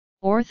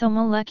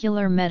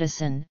Orthomolecular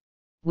medicine,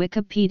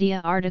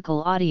 Wikipedia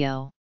article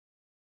audio.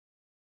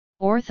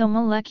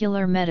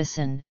 Orthomolecular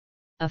medicine,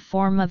 a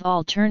form of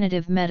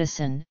alternative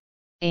medicine,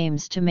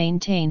 aims to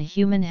maintain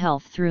human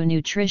health through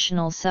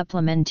nutritional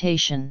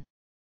supplementation.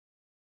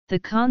 The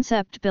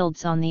concept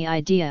builds on the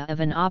idea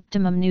of an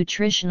optimum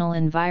nutritional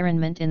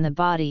environment in the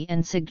body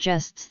and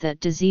suggests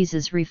that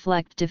diseases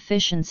reflect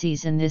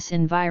deficiencies in this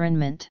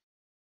environment.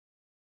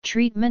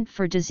 Treatment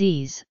for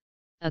disease,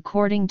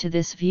 according to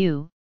this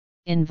view,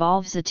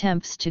 involves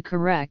attempts to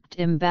correct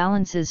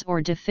imbalances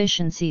or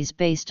deficiencies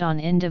based on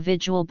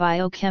individual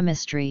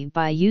biochemistry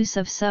by use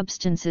of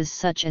substances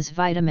such as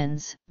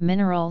vitamins,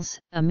 minerals,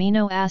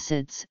 amino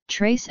acids,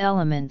 trace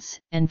elements,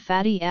 and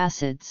fatty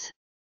acids.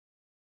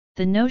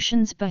 The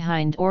notions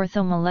behind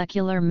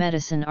orthomolecular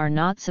medicine are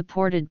not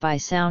supported by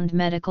sound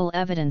medical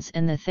evidence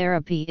and the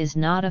therapy is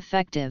not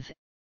effective.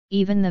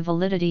 Even the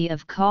validity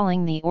of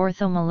calling the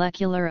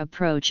orthomolecular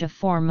approach a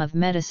form of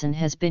medicine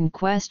has been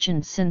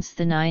questioned since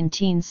the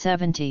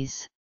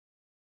 1970s.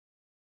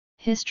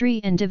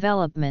 History and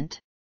development.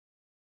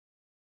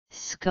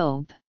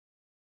 Scope.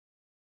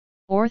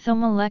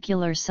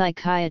 Orthomolecular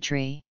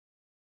psychiatry.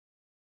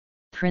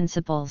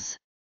 Principles.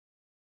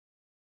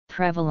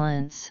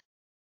 Prevalence.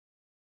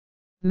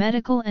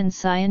 Medical and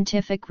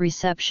scientific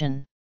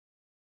reception.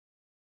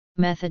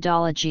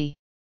 Methodology.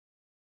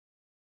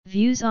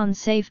 Views on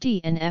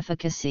safety and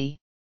efficacy.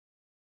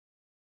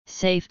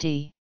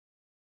 Safety.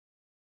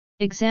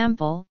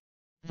 Example,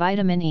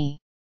 vitamin E.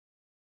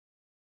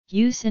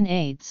 Use in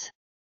AIDS.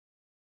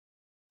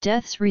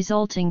 Deaths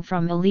resulting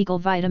from illegal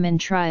vitamin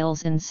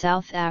trials in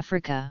South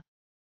Africa.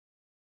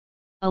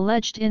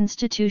 Alleged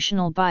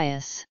institutional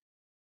bias.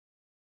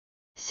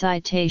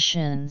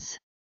 Citations.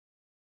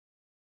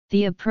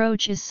 The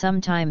approach is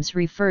sometimes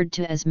referred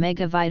to as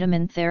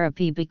megavitamin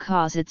therapy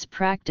because its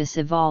practice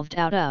evolved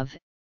out of,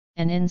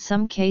 and in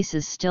some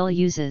cases still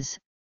uses,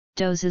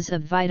 doses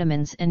of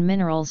vitamins and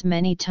minerals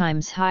many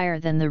times higher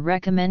than the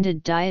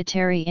recommended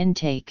dietary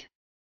intake.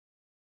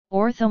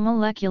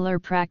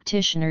 Orthomolecular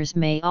practitioners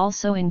may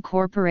also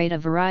incorporate a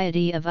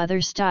variety of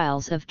other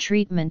styles of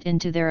treatment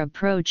into their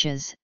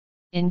approaches,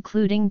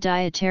 including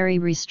dietary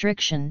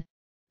restriction,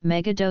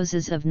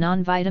 megadoses of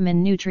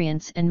non-vitamin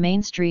nutrients and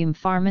mainstream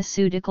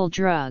pharmaceutical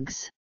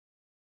drugs.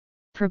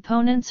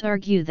 Proponents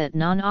argue that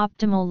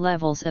non-optimal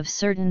levels of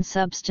certain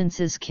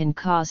substances can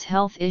cause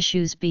health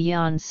issues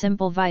beyond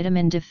simple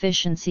vitamin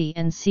deficiency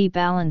and see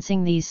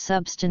balancing these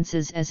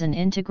substances as an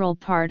integral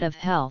part of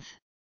health.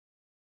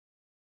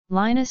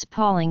 Linus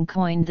Pauling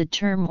coined the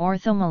term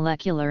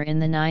orthomolecular in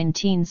the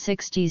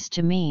 1960s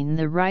to mean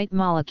the right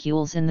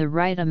molecules in the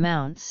right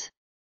amounts.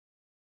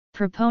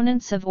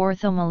 Proponents of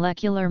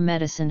orthomolecular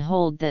medicine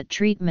hold that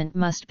treatment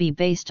must be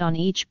based on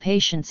each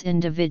patient's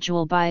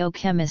individual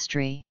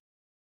biochemistry.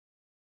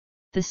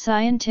 The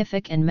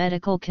scientific and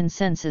medical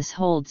consensus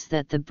holds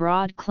that the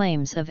broad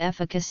claims of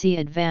efficacy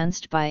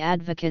advanced by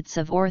advocates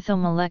of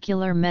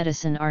orthomolecular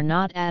medicine are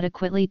not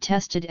adequately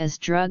tested as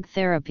drug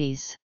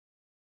therapies.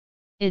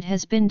 It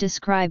has been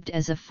described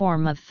as a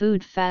form of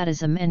food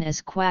faddism and as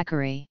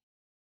quackery.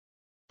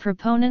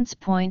 Proponents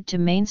point to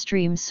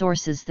mainstream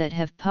sources that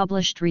have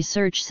published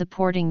research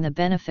supporting the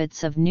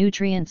benefits of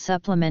nutrient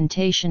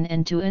supplementation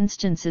and to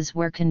instances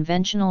where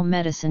conventional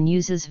medicine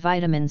uses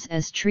vitamins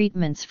as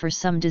treatments for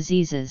some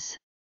diseases.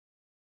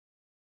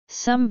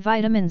 Some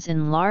vitamins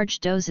in large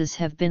doses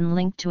have been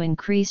linked to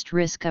increased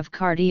risk of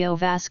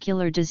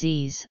cardiovascular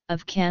disease,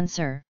 of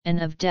cancer,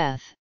 and of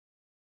death.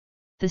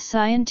 The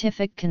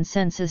scientific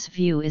consensus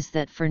view is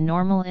that for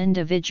normal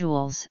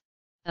individuals,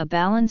 a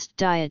balanced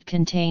diet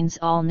contains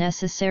all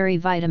necessary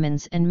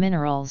vitamins and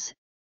minerals,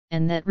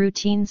 and that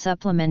routine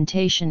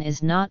supplementation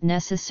is not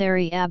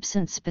necessary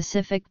absent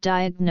specific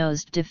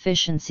diagnosed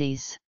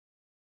deficiencies.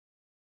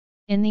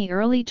 In the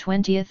early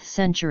 20th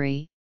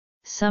century,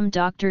 some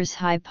doctors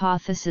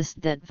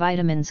hypothesized that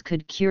vitamins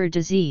could cure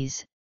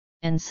disease,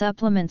 and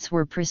supplements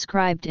were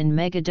prescribed in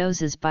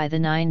megadoses by the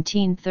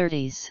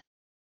 1930s.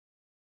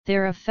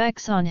 Their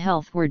effects on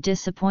health were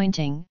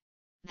disappointing,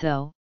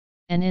 though,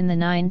 and in the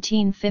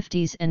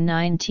 1950s and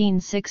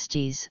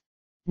 1960s,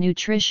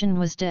 nutrition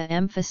was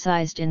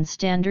de-emphasized in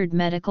standard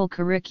medical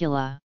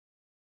curricula.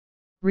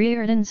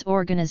 Reardon's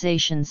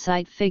organization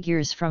cite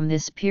figures from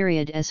this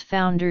period as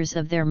founders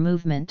of their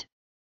movement,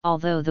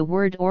 although the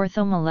word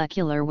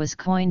orthomolecular was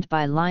coined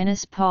by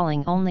Linus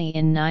Pauling only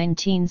in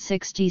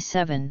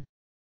 1967.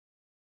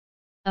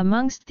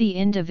 Amongst the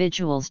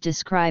individuals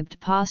described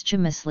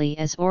posthumously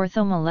as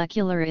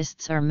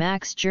orthomolecularists are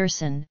Max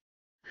Gerson,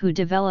 who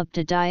developed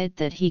a diet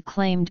that he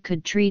claimed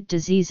could treat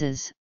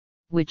diseases,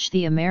 which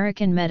the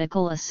American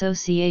Medical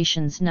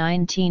Association's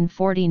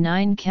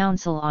 1949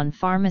 Council on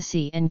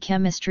Pharmacy and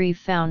Chemistry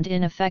found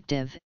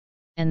ineffective,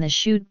 and the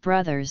Schutt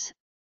brothers,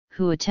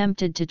 who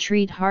attempted to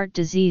treat heart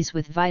disease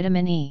with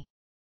vitamin E.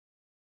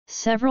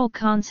 Several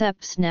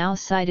concepts now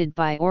cited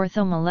by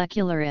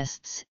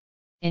orthomolecularists,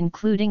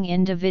 including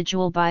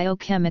individual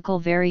biochemical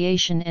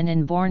variation and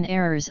inborn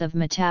errors of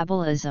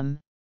metabolism,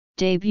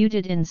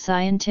 debuted in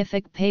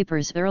scientific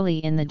papers early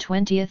in the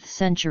 20th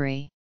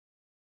century.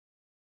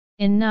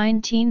 In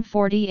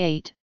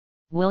 1948,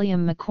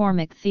 William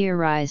McCormick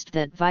theorized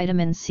that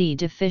vitamin C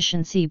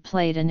deficiency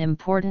played an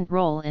important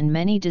role in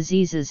many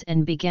diseases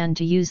and began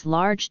to use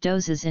large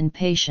doses in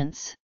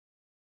patients.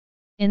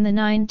 In the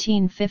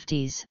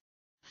 1950s,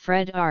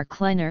 Fred R.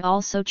 Kleiner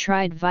also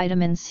tried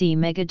vitamin C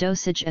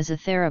megadosage as a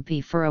therapy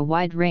for a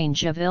wide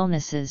range of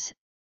illnesses,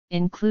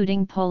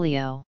 including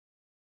polio.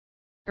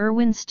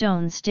 Irwin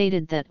Stone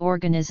stated that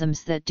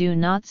organisms that do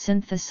not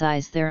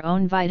synthesize their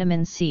own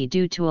vitamin C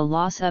due to a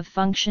loss of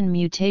function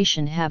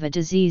mutation have a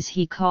disease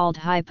he called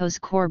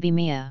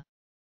hyposcorbemia.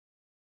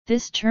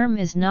 This term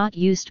is not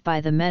used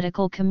by the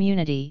medical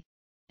community,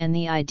 and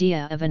the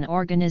idea of an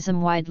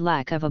organism-wide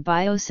lack of a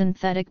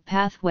biosynthetic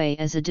pathway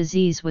as a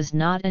disease was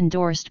not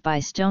endorsed by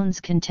Stone's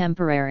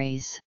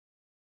contemporaries.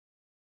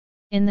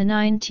 In the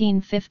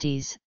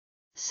 1950s,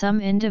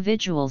 some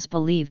individuals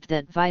believed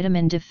that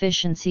vitamin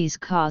deficiencies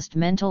caused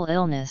mental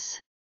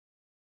illness.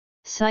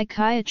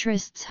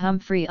 Psychiatrists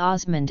Humphrey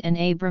Osmond and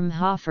Abram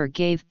Hoffer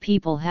gave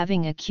people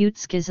having acute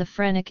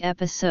schizophrenic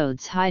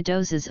episodes high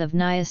doses of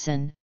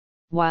niacin,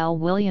 while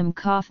William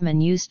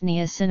Kaufman used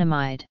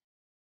niacinamide.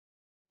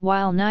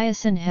 While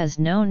niacin has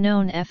no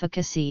known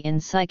efficacy in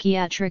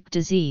psychiatric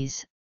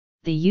disease,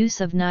 the use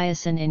of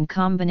niacin in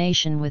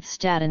combination with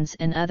statins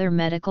and other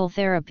medical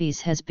therapies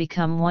has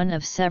become one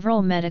of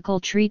several medical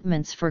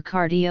treatments for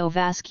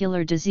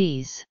cardiovascular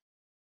disease.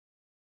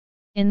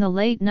 In the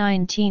late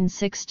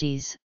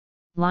 1960s,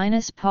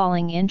 Linus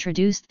Pauling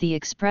introduced the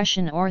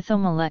expression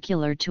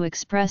orthomolecular to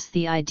express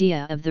the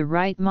idea of the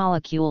right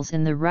molecules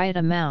in the right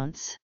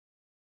amounts.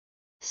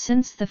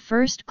 Since the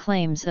first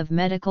claims of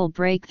medical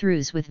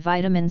breakthroughs with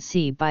vitamin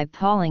C by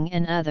Pauling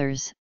and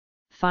others,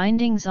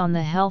 findings on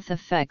the health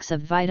effects of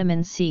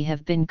vitamin C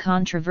have been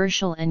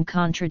controversial and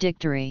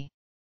contradictory.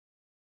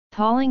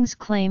 Pauling's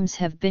claims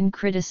have been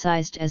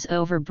criticized as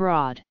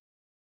overbroad.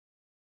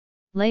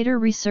 Later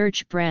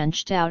research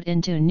branched out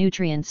into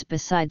nutrients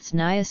besides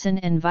niacin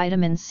and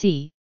vitamin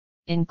C,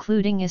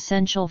 including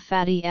essential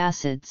fatty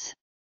acids.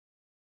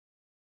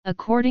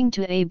 According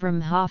to Abram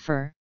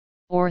Hoffer,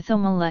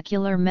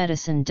 orthomolecular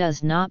medicine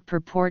does not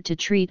purport to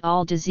treat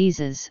all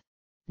diseases,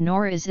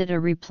 nor is it a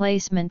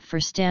replacement for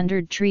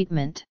standard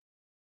treatment.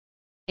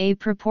 A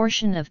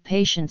proportion of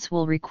patients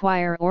will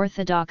require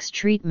orthodox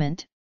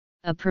treatment,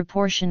 a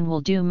proportion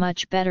will do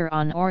much better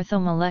on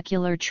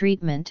orthomolecular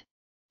treatment,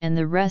 and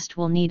the rest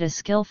will need a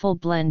skillful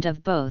blend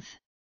of both.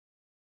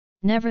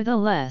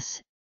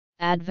 Nevertheless,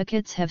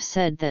 advocates have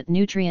said that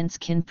nutrients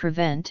can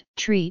prevent,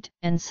 treat,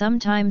 and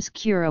sometimes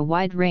cure a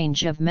wide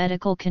range of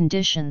medical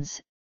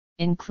conditions,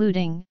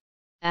 including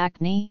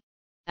acne,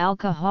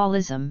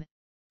 alcoholism,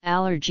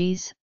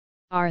 allergies,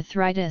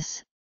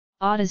 arthritis,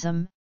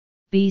 autism,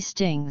 bee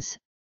stings,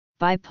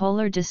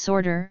 bipolar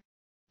disorder,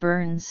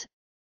 burns,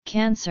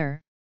 cancer,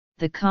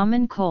 the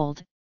common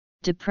cold,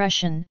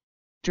 depression,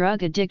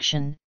 drug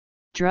addiction,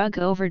 drug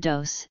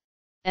overdose,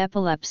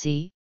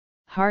 epilepsy,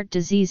 heart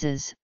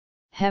diseases,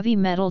 heavy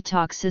metal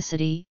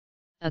toxicity,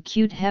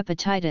 acute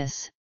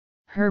hepatitis,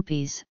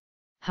 herpes,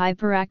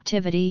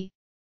 hyperactivity,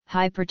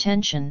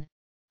 hypertension,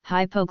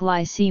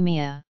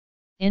 hypoglycemia,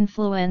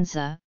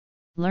 influenza,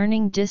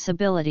 learning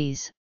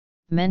disabilities,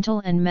 mental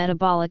and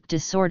metabolic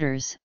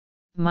disorders,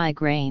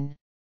 migraine,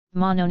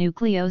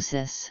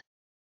 mononucleosis,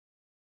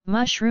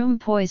 mushroom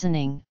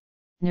poisoning,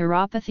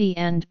 neuropathy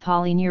and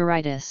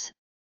polyneuritis,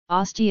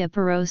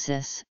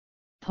 osteoporosis,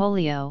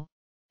 polio,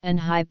 an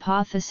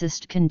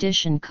hypothesized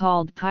condition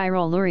called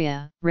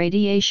pyroluria,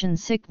 radiation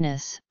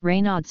sickness,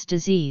 Raynaud's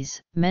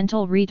disease,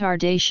 mental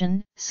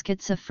retardation,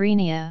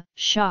 schizophrenia,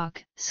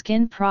 shock,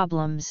 skin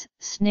problems,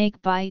 snake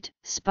bite,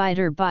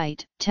 spider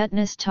bite,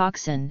 tetanus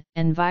toxin,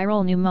 and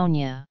viral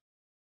pneumonia.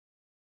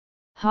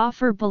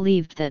 Hoffer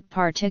believed that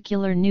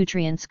particular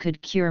nutrients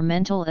could cure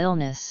mental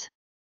illness.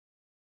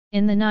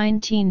 In the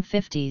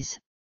 1950s,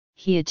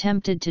 he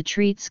attempted to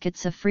treat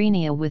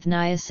schizophrenia with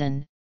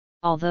niacin,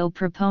 although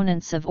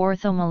proponents of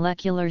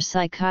orthomolecular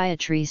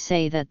psychiatry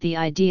say that the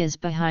ideas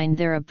behind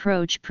their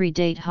approach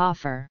predate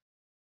Hoffer.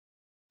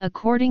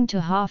 According to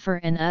Hoffer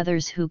and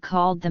others who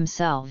called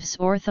themselves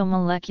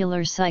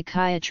orthomolecular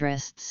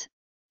psychiatrists,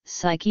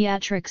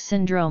 psychiatric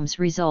syndromes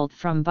result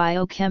from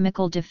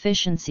biochemical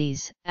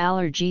deficiencies,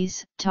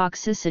 allergies,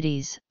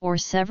 toxicities, or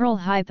several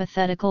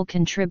hypothetical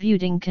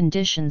contributing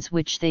conditions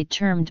which they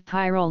termed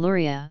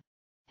pyroluria,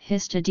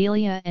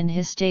 histodelia and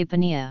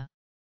histapenia.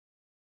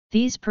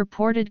 These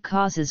purported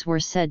causes were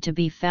said to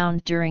be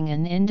found during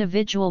an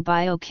individual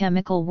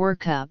biochemical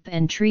workup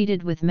and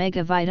treated with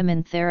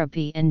megavitamin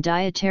therapy and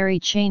dietary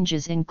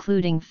changes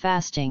including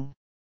fasting.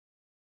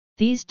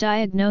 These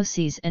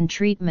diagnoses and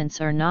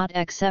treatments are not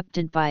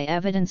accepted by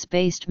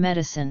evidence-based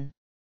medicine.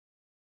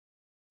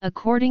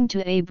 According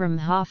to Abram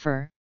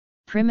Hoffer,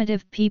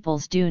 primitive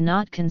peoples do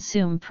not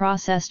consume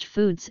processed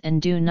foods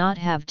and do not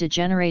have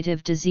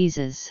degenerative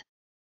diseases.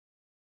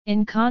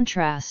 In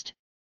contrast,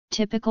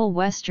 typical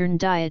Western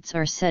diets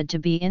are said to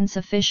be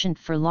insufficient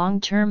for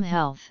long-term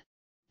health,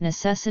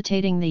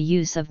 necessitating the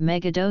use of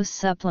megadose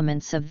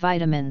supplements of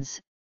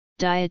vitamins,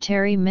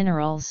 dietary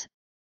minerals,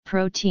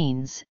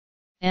 proteins,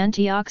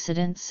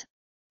 antioxidants,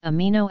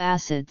 amino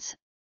acids,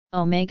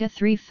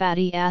 omega-3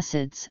 fatty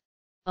acids,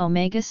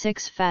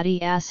 omega-6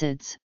 fatty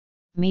acids,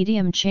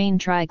 medium-chain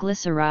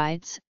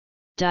triglycerides,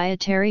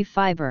 dietary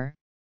fiber,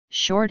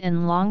 short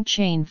and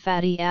long-chain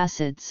fatty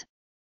acids,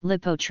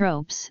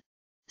 lipotropes,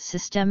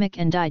 systemic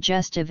and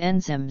digestive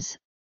enzymes,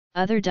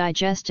 other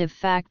digestive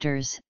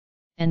factors,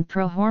 and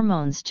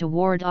prohormones to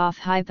ward off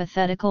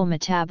hypothetical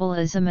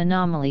metabolism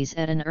anomalies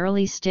at an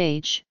early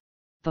stage,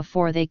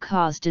 before they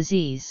cause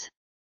disease.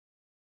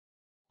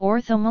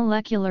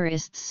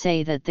 Orthomolecularists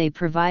say that they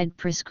provide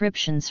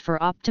prescriptions for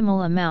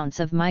optimal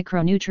amounts of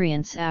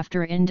micronutrients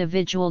after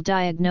individual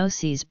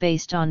diagnoses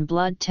based on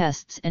blood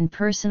tests and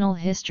personal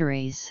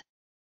histories.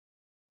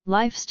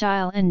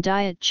 Lifestyle and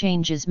diet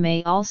changes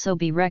may also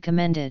be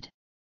recommended.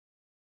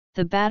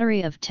 The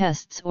battery of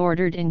tests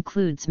ordered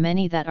includes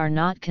many that are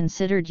not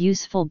considered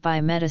useful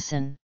by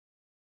medicine.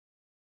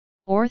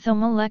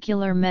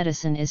 Orthomolecular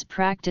medicine is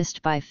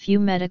practiced by few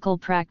medical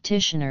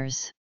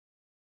practitioners.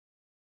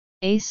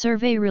 A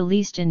survey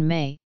released in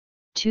May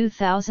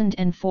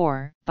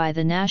 2004 by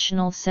the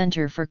National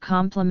Center for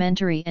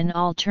Complementary and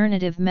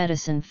Alternative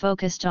Medicine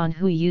focused on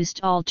who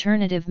used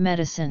alternative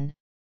medicine,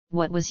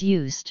 what was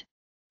used,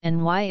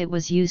 and why it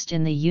was used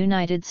in the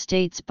United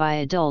States by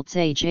adults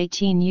age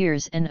 18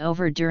 years and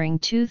over during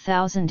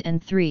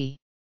 2003.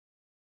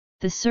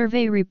 The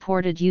survey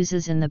reported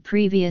uses in the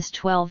previous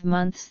 12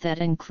 months that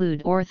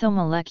include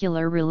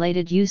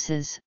orthomolecular-related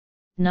uses,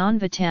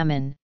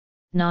 non-vitamin,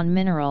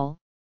 non-mineral,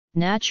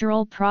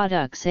 natural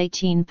products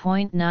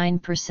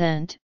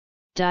 18.9%,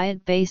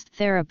 diet-based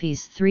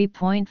therapies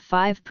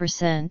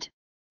 3.5%,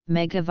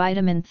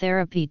 megavitamin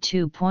therapy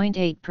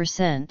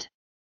 2.8%.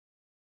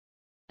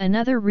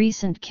 Another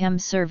recent Chem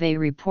survey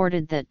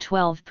reported that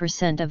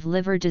 12% of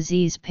liver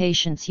disease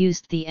patients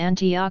used the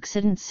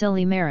antioxidant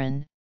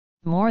silymarin,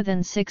 more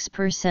than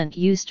 6%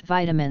 used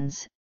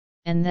vitamins,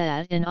 and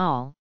that in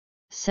all,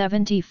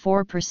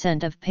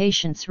 74% of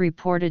patients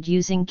reported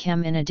using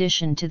Chem in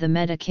addition to the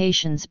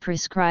medications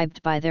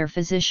prescribed by their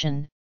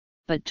physician,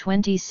 but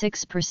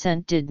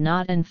 26% did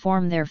not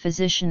inform their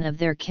physician of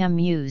their Chem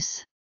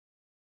use.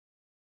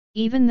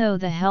 Even though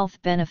the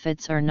health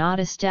benefits are not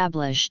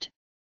established,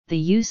 the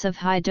use of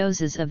high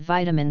doses of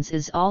vitamins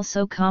is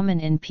also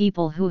common in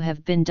people who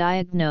have been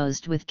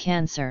diagnosed with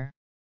cancer.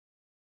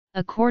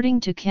 According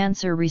to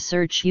Cancer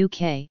Research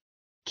UK,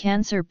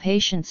 cancer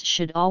patients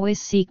should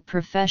always seek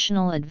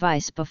professional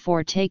advice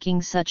before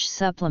taking such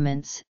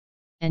supplements,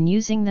 and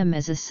using them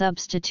as a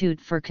substitute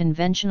for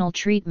conventional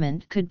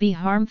treatment could be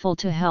harmful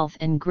to health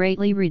and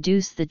greatly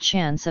reduce the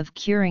chance of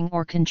curing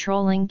or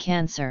controlling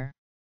cancer.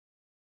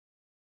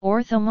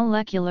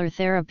 Orthomolecular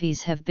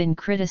therapies have been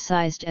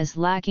criticized as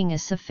lacking a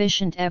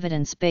sufficient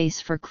evidence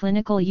base for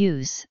clinical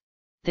use.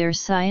 Their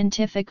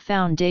scientific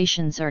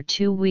foundations are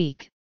too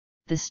weak.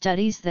 The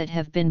studies that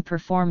have been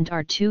performed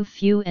are too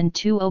few and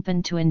too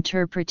open to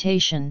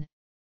interpretation,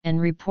 and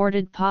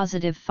reported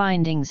positive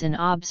findings in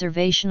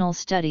observational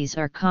studies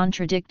are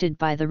contradicted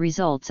by the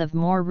results of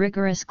more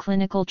rigorous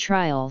clinical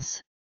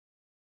trials.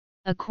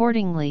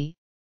 Accordingly,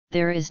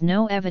 there is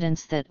no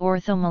evidence that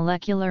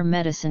orthomolecular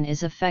medicine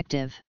is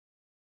effective.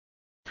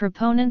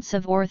 Proponents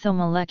of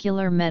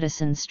orthomolecular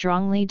medicine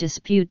strongly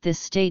dispute this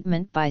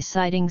statement by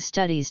citing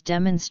studies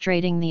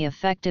demonstrating the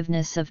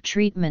effectiveness of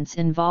treatments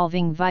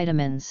involving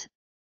vitamins,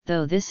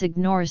 though this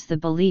ignores the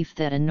belief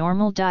that a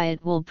normal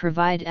diet will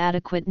provide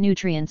adequate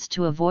nutrients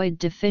to avoid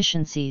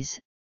deficiencies,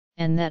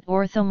 and that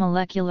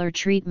orthomolecular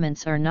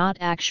treatments are not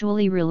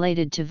actually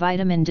related to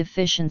vitamin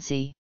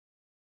deficiency.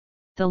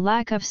 The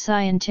lack of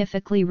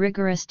scientifically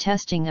rigorous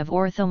testing of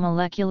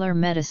orthomolecular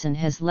medicine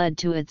has led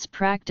to its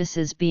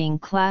practices being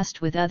classed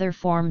with other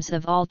forms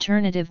of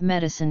alternative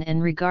medicine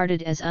and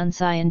regarded as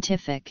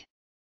unscientific.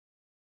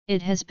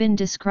 It has been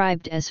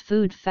described as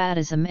food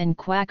faddism and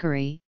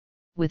quackery,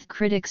 with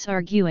critics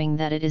arguing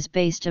that it is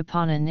based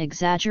upon an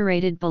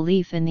exaggerated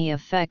belief in the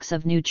effects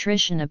of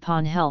nutrition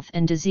upon health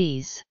and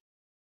disease.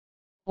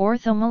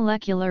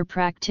 Orthomolecular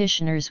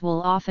practitioners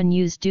will often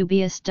use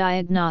dubious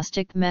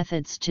diagnostic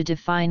methods to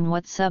define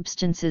what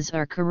substances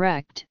are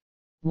correct.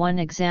 One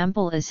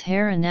example is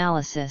hair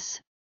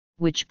analysis,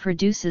 which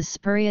produces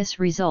spurious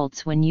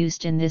results when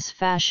used in this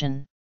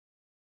fashion.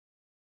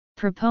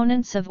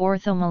 Proponents of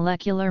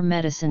orthomolecular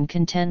medicine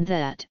contend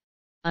that,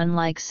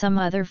 unlike some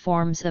other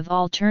forms of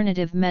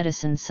alternative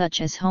medicine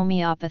such as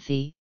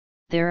homeopathy,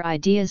 their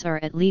ideas are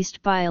at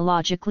least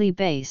biologically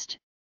based,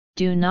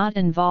 do not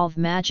involve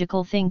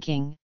magical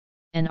thinking,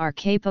 and are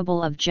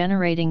capable of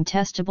generating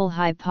testable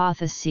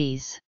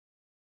hypotheses.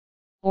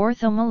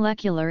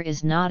 Orthomolecular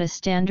is not a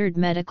standard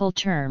medical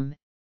term,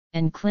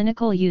 and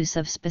clinical use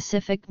of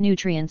specific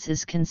nutrients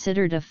is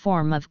considered a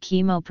form of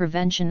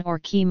chemoprevention or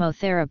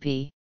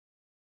chemotherapy.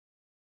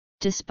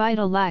 Despite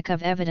a lack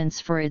of evidence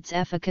for its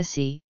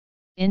efficacy,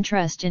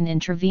 interest in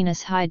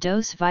intravenous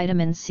high-dose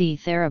vitamin C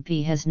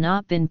therapy has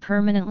not been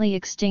permanently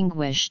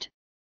extinguished,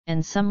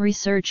 and some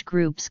research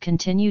groups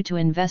continue to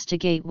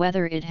investigate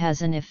whether it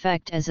has an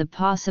effect as a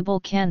possible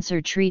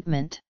cancer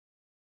treatment.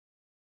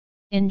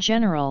 In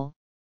general,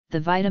 the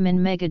vitamin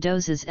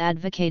megadoses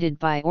advocated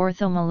by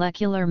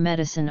orthomolecular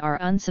medicine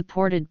are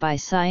unsupported by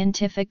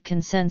scientific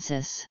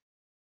consensus.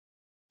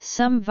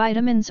 Some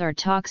vitamins are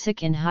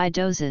toxic in high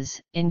doses,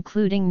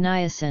 including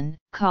niacin,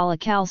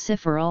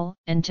 cholecalciferol,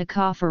 and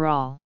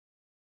tocopherol.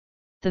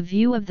 The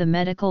view of the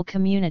medical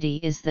community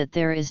is that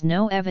there is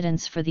no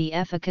evidence for the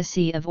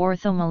efficacy of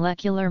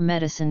orthomolecular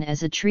medicine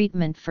as a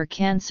treatment for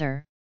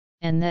cancer,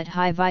 and that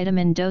high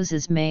vitamin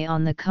doses may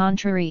on the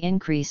contrary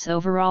increase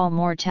overall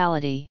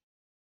mortality.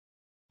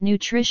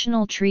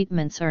 Nutritional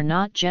treatments are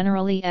not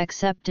generally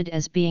accepted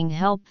as being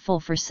helpful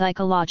for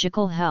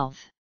psychological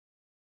health.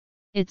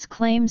 Its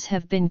claims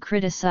have been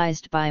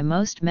criticized by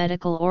most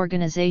medical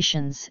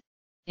organizations,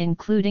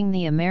 including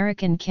the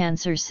American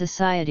Cancer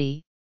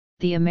Society,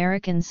 the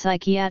American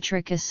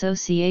Psychiatric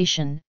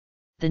Association,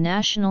 the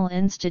National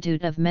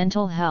Institute of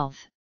Mental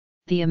Health,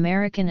 the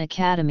American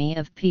Academy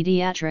of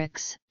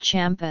Pediatrics,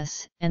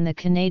 CHAMPUS, and the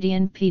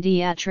Canadian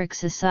Pediatric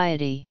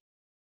Society.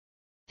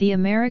 The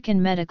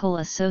American Medical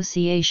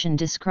Association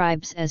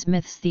describes as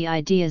myths the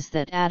ideas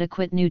that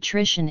adequate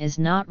nutrition is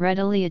not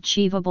readily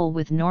achievable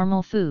with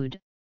normal food,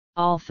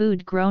 all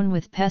food grown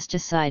with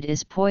pesticide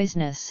is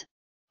poisonous,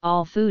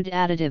 all food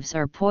additives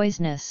are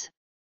poisonous,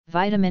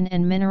 vitamin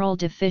and mineral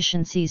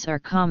deficiencies are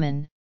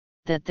common,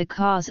 that the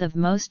cause of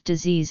most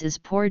disease is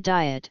poor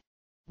diet,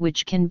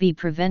 which can be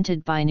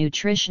prevented by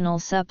nutritional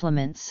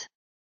supplements.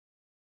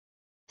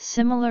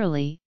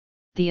 Similarly,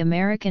 the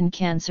American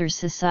Cancer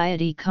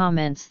Society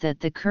comments that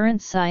the current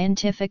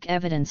scientific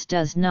evidence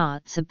does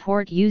not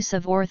support use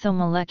of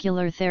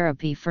orthomolecular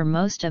therapy for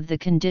most of the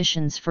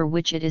conditions for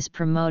which it is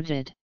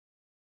promoted.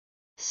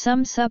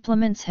 Some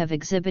supplements have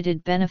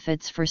exhibited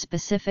benefits for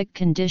specific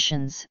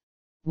conditions,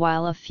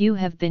 while a few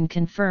have been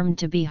confirmed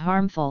to be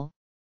harmful.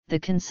 The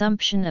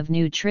consumption of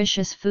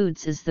nutritious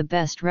foods is the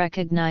best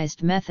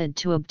recognized method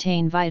to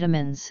obtain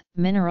vitamins,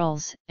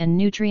 minerals, and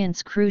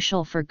nutrients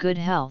crucial for good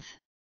health.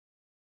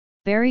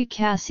 Barry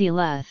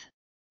Cassileth,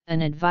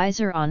 an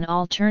advisor on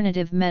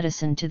alternative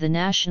medicine to the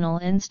National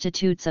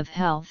Institutes of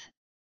Health,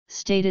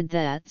 stated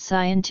that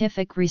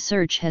scientific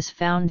research has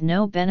found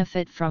no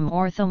benefit from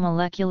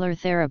orthomolecular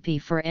therapy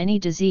for any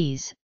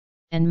disease,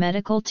 and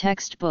medical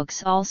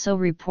textbooks also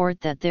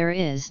report that there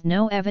is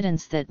no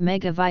evidence that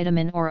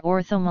megavitamin or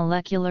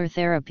orthomolecular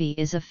therapy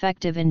is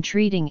effective in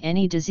treating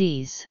any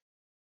disease.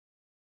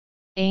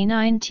 A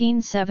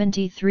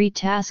 1973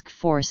 task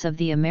force of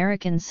the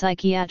American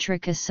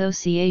Psychiatric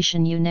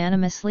Association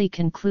unanimously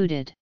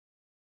concluded.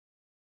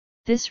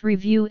 This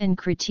review and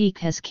critique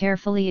has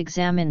carefully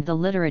examined the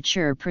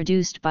literature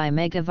produced by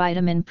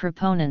megavitamin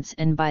proponents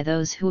and by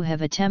those who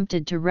have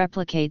attempted to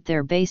replicate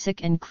their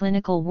basic and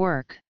clinical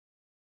work.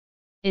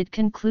 It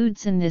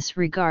concludes in this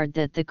regard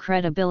that the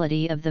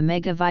credibility of the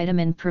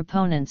megavitamin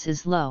proponents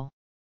is low.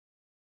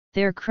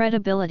 Their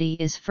credibility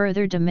is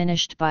further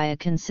diminished by a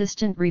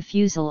consistent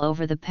refusal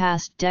over the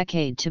past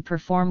decade to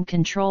perform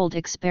controlled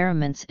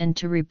experiments and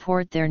to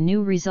report their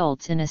new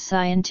results in a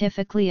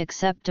scientifically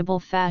acceptable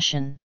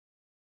fashion.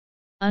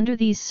 Under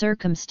these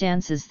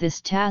circumstances, this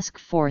task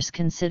force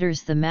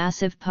considers the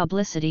massive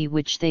publicity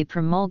which they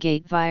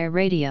promulgate via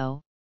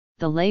radio,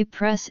 the lay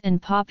press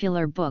and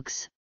popular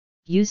books,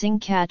 using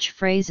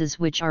catchphrases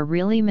which are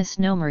really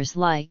misnomers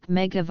like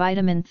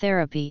megavitamin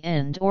therapy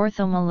and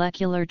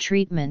orthomolecular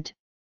treatment,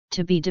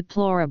 to be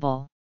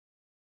deplorable.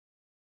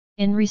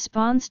 In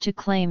response to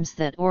claims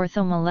that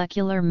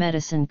orthomolecular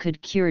medicine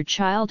could cure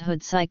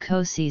childhood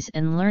psychoses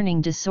and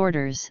learning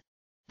disorders,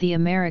 the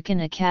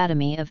American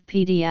Academy of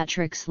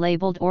Pediatrics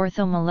labeled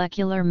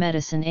orthomolecular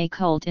medicine a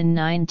cult in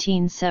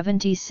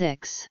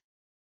 1976.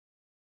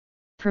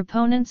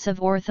 Proponents of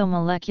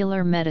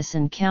orthomolecular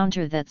medicine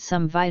counter that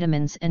some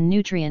vitamins and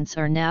nutrients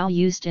are now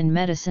used in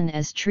medicine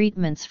as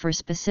treatments for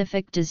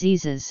specific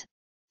diseases,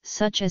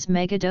 such as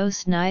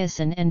megadose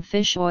niacin and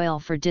fish oil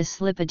for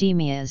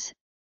dyslipidemias,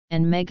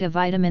 and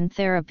megavitamin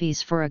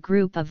therapies for a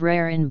group of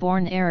rare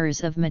inborn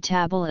errors of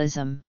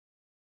metabolism.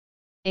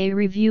 A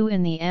review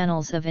in the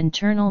Annals of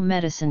Internal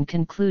Medicine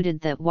concluded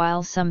that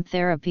while some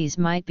therapies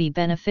might be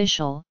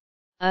beneficial,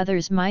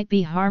 others might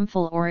be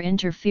harmful or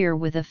interfere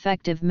with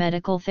effective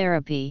medical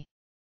therapy.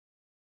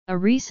 A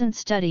recent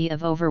study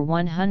of over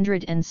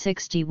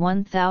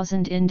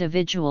 161,000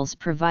 individuals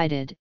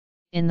provided,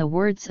 in the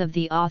words of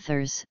the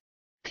authors,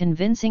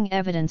 convincing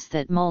evidence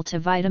that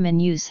multivitamin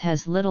use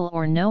has little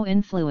or no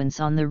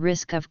influence on the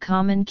risk of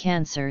common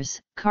cancers,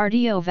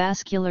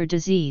 cardiovascular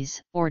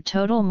disease, or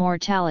total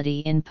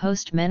mortality in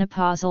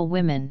postmenopausal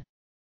women.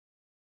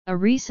 A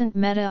recent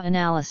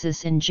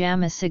meta-analysis in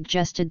JAMA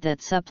suggested that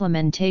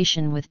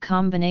supplementation with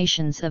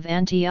combinations of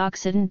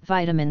antioxidant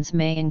vitamins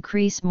may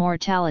increase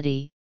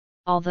mortality,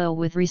 although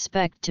with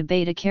respect to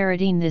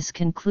beta-carotene this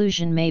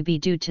conclusion may be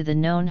due to the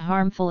known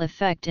harmful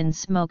effect in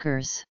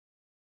smokers.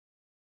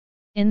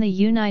 In the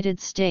United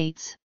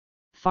States,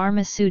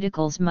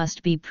 pharmaceuticals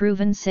must be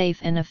proven safe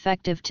and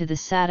effective to the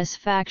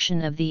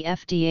satisfaction of the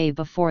FDA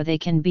before they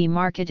can be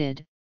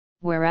marketed,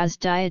 whereas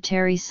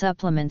dietary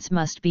supplements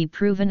must be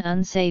proven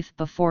unsafe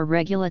before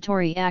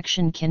regulatory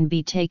action can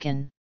be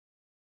taken.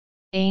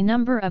 A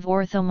number of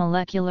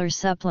orthomolecular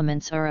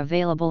supplements are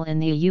available in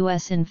the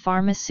US in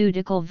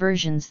pharmaceutical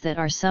versions that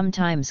are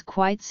sometimes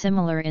quite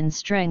similar in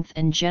strength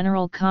and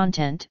general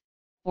content,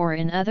 or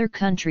in other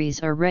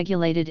countries are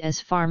regulated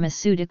as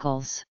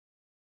pharmaceuticals.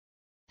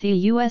 The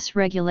US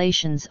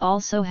regulations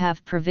also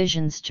have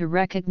provisions to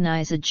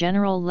recognize a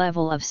general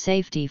level of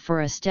safety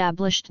for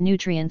established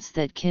nutrients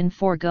that can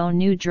forego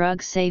new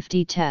drug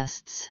safety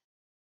tests.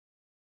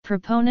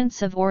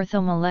 Proponents of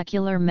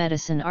orthomolecular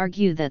medicine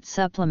argue that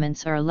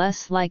supplements are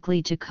less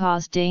likely to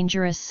cause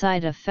dangerous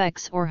side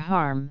effects or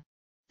harm,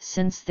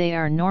 since they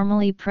are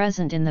normally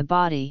present in the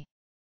body.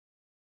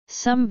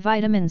 Some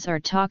vitamins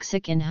are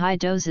toxic in high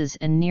doses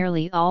and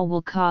nearly all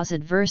will cause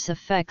adverse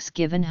effects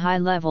given high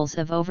levels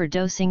of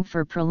overdosing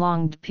for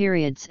prolonged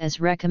periods as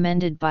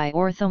recommended by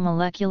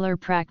orthomolecular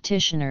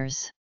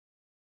practitioners.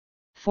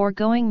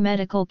 Foregoing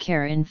medical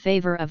care in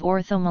favor of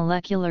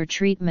orthomolecular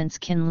treatments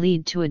can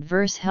lead to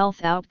adverse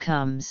health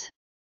outcomes.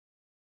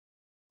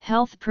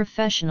 Health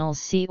professionals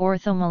see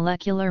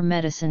orthomolecular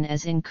medicine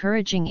as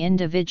encouraging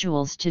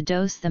individuals to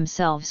dose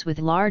themselves with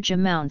large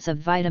amounts of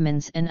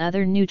vitamins and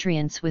other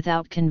nutrients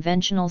without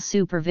conventional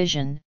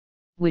supervision,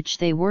 which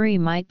they worry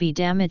might be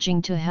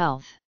damaging to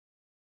health.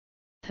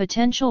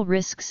 Potential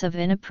risks of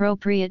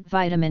inappropriate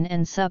vitamin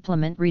and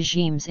supplement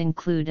regimes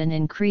include an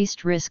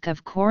increased risk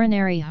of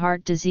coronary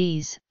heart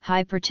disease,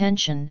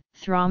 hypertension,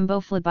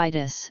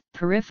 thrombophlebitis,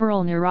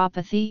 peripheral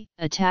neuropathy,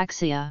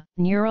 ataxia,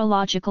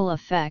 neurological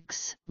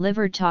effects,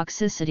 liver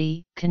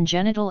toxicity,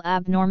 congenital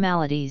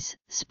abnormalities,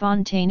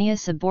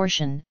 spontaneous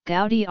abortion,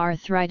 gouty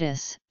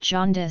arthritis,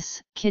 jaundice,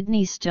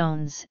 kidney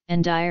stones,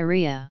 and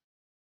diarrhea.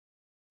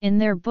 In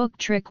their book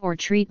Trick or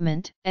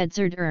Treatment,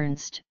 Edzard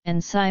Ernst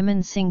and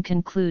Simon Singh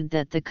conclude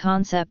that the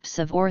concepts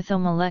of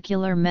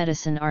orthomolecular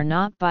medicine are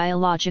not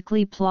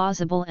biologically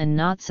plausible and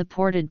not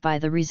supported by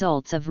the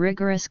results of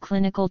rigorous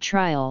clinical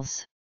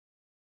trials.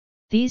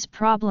 These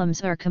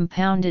problems are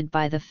compounded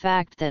by the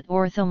fact that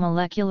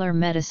orthomolecular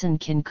medicine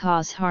can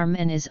cause harm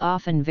and is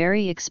often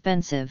very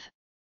expensive.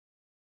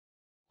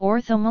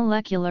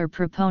 Orthomolecular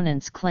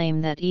proponents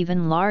claim that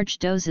even large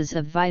doses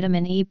of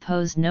vitamin E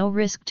pose no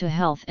risk to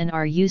health and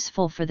are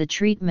useful for the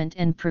treatment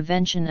and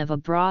prevention of a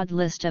broad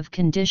list of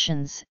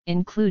conditions,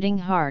 including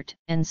heart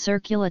and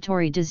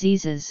circulatory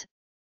diseases,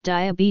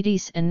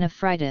 diabetes and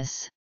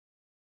nephritis.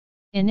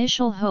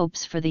 Initial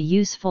hopes for the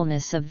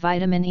usefulness of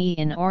vitamin E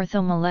in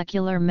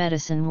orthomolecular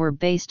medicine were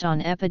based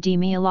on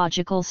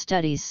epidemiological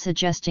studies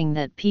suggesting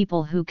that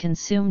people who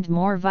consumed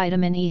more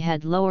vitamin E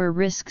had lower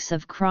risks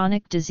of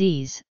chronic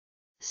disease,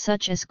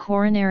 such as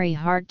coronary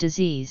heart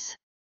disease.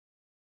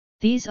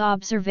 These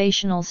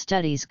observational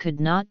studies could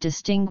not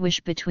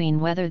distinguish between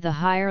whether the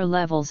higher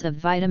levels of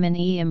vitamin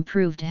E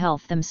improved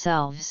health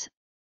themselves,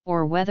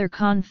 or whether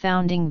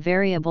confounding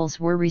variables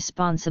were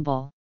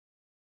responsible.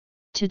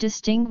 To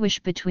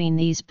distinguish between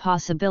these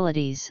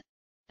possibilities,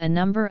 a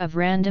number of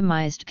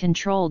randomized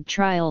controlled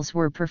trials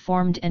were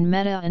performed and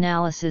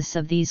meta-analysis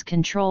of these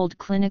controlled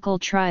clinical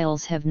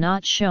trials have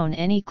not shown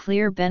any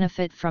clear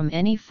benefit from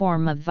any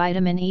form of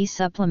vitamin E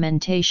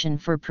supplementation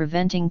for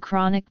preventing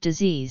chronic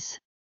disease.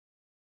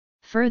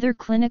 Further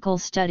clinical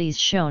studies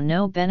show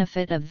no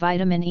benefit of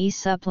vitamin E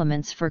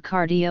supplements for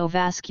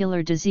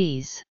cardiovascular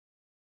disease.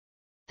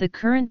 The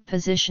current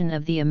position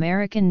of the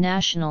American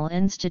National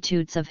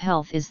Institutes of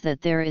Health is that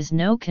there is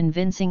no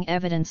convincing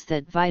evidence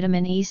that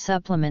vitamin E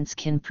supplements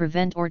can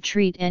prevent or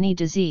treat any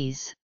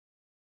disease.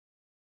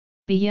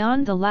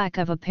 Beyond the lack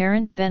of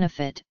apparent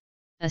benefit,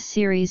 a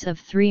series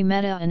of 3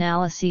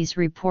 meta-analyses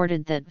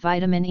reported that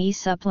vitamin E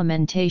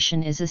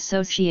supplementation is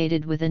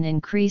associated with an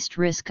increased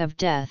risk of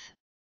death.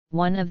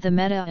 One of the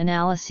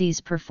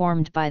meta-analyses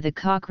performed by the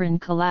Cochrane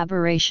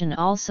collaboration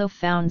also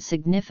found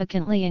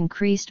significantly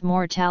increased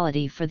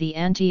mortality for the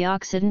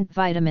antioxidant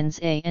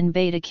vitamins A and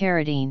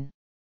beta-carotene.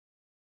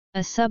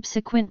 A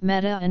subsequent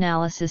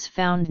meta-analysis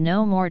found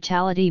no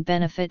mortality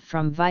benefit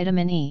from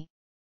vitamin E,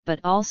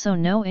 but also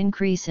no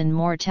increase in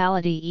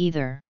mortality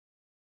either.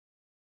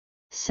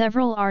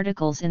 Several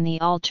articles in the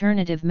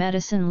alternative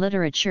medicine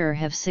literature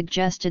have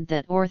suggested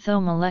that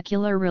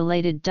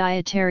orthomolecular-related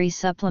dietary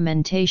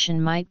supplementation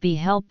might be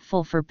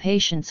helpful for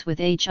patients with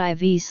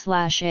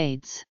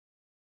HIV/AIDS.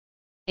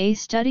 A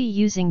study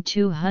using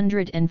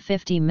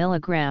 250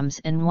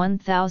 mg and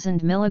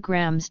 1000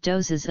 mg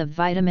doses of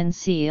vitamin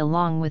C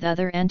along with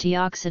other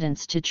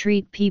antioxidants to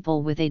treat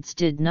people with AIDS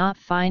did not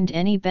find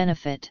any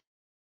benefit.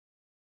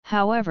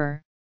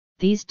 However,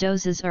 these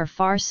doses are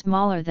far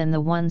smaller than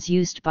the ones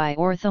used by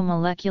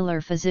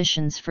orthomolecular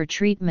physicians for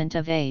treatment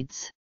of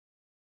AIDS.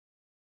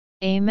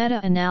 A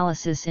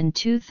meta-analysis in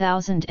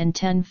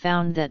 2010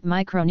 found that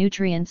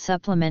micronutrient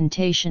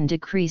supplementation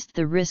decreased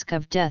the risk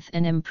of death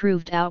and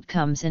improved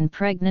outcomes in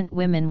pregnant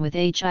women with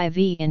HIV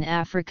in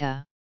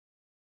Africa.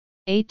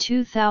 A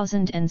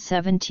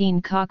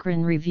 2017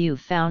 Cochrane review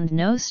found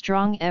no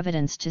strong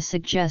evidence to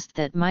suggest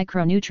that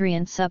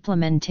micronutrient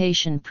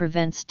supplementation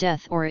prevents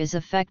death or is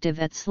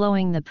effective at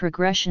slowing the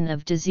progression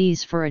of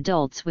disease for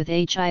adults with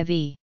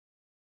HIV.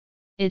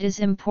 It is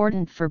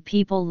important for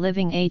people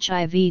living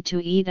HIV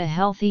to eat a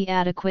healthy,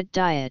 adequate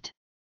diet.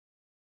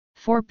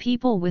 For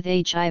people with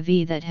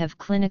HIV that have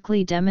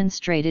clinically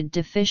demonstrated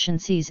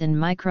deficiencies in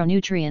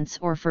micronutrients,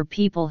 or for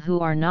people who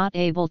are not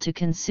able to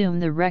consume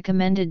the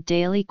recommended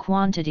daily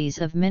quantities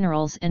of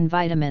minerals and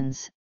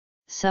vitamins,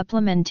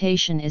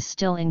 supplementation is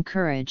still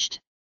encouraged.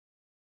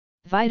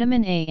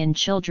 Vitamin A in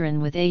children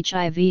with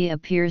HIV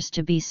appears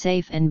to be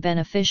safe and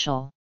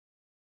beneficial.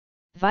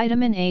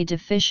 Vitamin A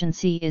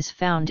deficiency is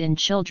found in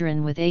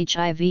children with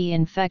HIV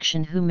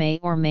infection who may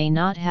or may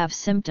not have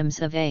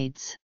symptoms of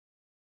AIDS.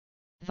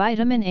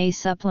 Vitamin A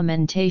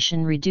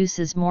supplementation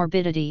reduces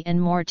morbidity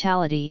and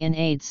mortality in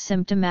AIDS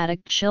symptomatic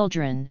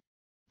children,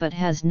 but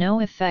has no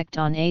effect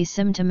on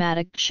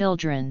asymptomatic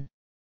children.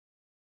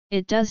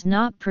 It does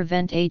not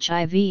prevent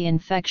HIV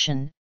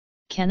infection,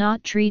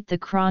 cannot treat the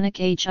chronic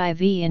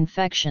HIV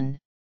infection,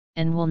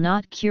 and will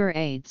not cure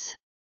AIDS.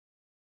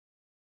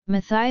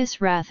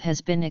 Matthias Rath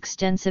has been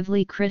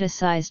extensively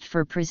criticized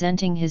for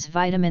presenting his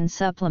vitamin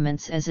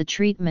supplements as a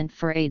treatment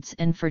for AIDS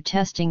and for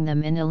testing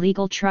them in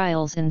illegal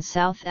trials in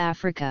South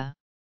Africa.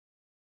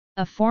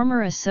 A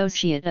former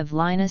associate of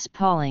Linus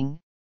Pauling,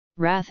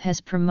 Rath has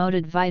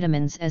promoted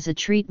vitamins as a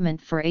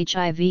treatment for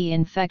HIV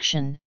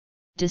infection,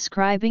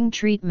 describing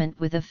treatment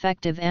with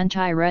effective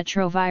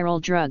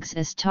antiretroviral drugs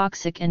as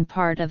toxic and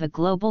part of a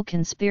global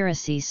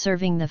conspiracy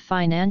serving the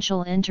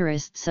financial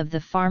interests of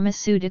the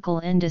pharmaceutical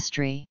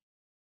industry.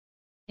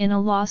 In a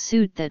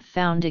lawsuit that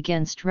found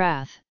against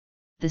Rath,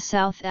 the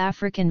South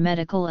African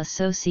Medical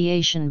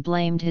Association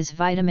blamed his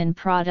vitamin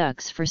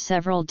products for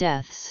several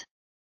deaths.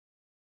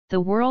 The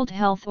World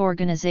Health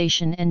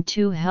Organization and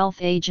 2 health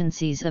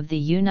agencies of the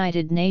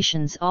United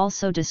Nations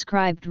also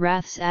described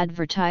Rath's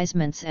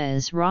advertisements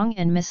as wrong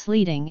and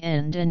misleading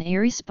and an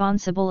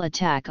irresponsible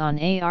attack on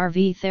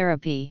ARV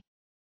therapy.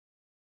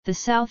 The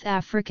South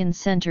African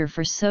Centre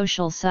for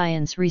Social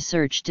Science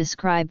Research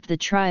described the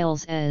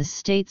trials as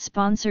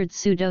state-sponsored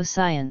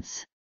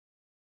pseudoscience.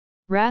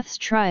 Rath's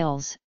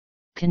trials,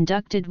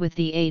 conducted with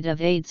the aid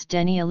of AIDS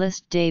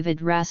denialist David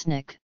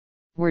Rasnick,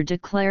 were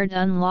declared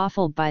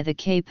unlawful by the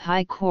Cape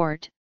High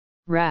Court.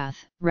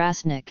 Rath,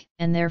 Rasnick,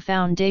 and their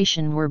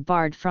foundation were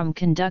barred from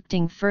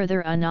conducting further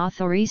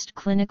unauthorized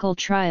clinical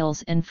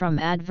trials and from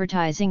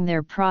advertising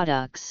their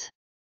products.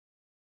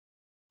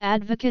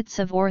 Advocates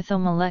of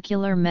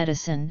orthomolecular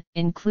medicine,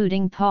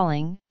 including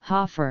Pauling,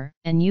 Hoffer,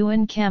 and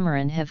Ewan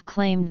Cameron, have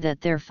claimed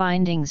that their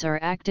findings are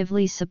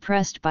actively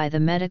suppressed by the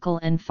medical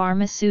and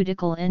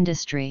pharmaceutical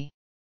industry.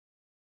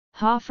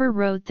 Hoffer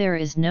wrote, "There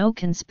is no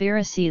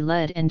conspiracy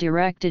led and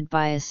directed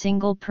by a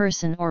single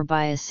person or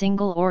by a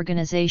single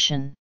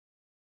organization.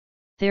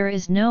 There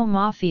is no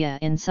mafia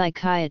in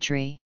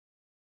psychiatry.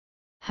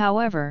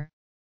 However,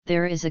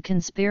 there is a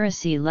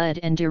conspiracy led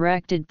and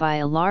directed by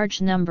a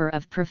large number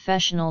of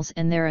professionals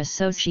and their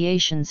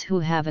associations who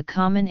have a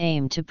common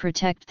aim to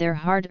protect their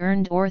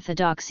hard-earned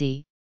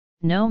orthodoxy,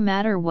 no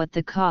matter what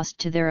the cost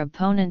to their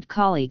opponent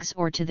colleagues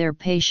or to their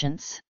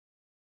patients."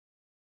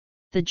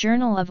 The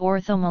Journal of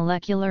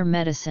Orthomolecular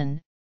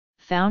Medicine,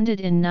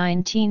 founded in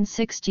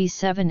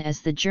 1967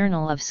 as the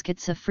Journal of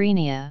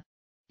Schizophrenia,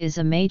 is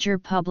a major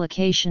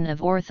publication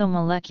of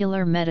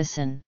orthomolecular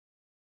medicine.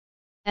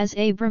 As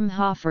Abram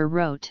Hoffer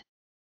wrote,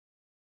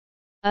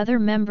 other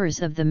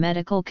members of the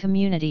medical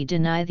community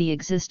deny the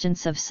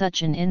existence of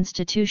such an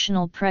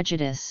institutional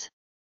prejudice.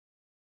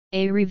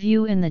 A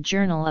review in the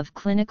Journal of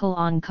Clinical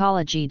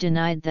Oncology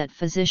denied that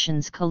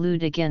physicians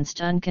collude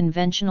against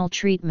unconventional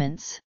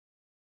treatments.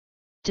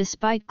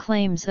 Despite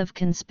claims of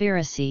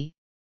conspiracy,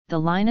 the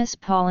Linus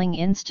Pauling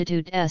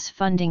Institute's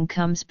funding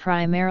comes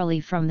primarily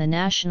from the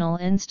National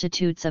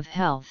Institutes of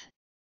Health,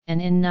 and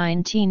in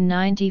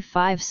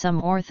 1995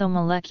 some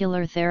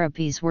orthomolecular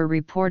therapies were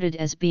reported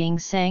as being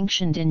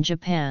sanctioned in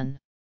Japan.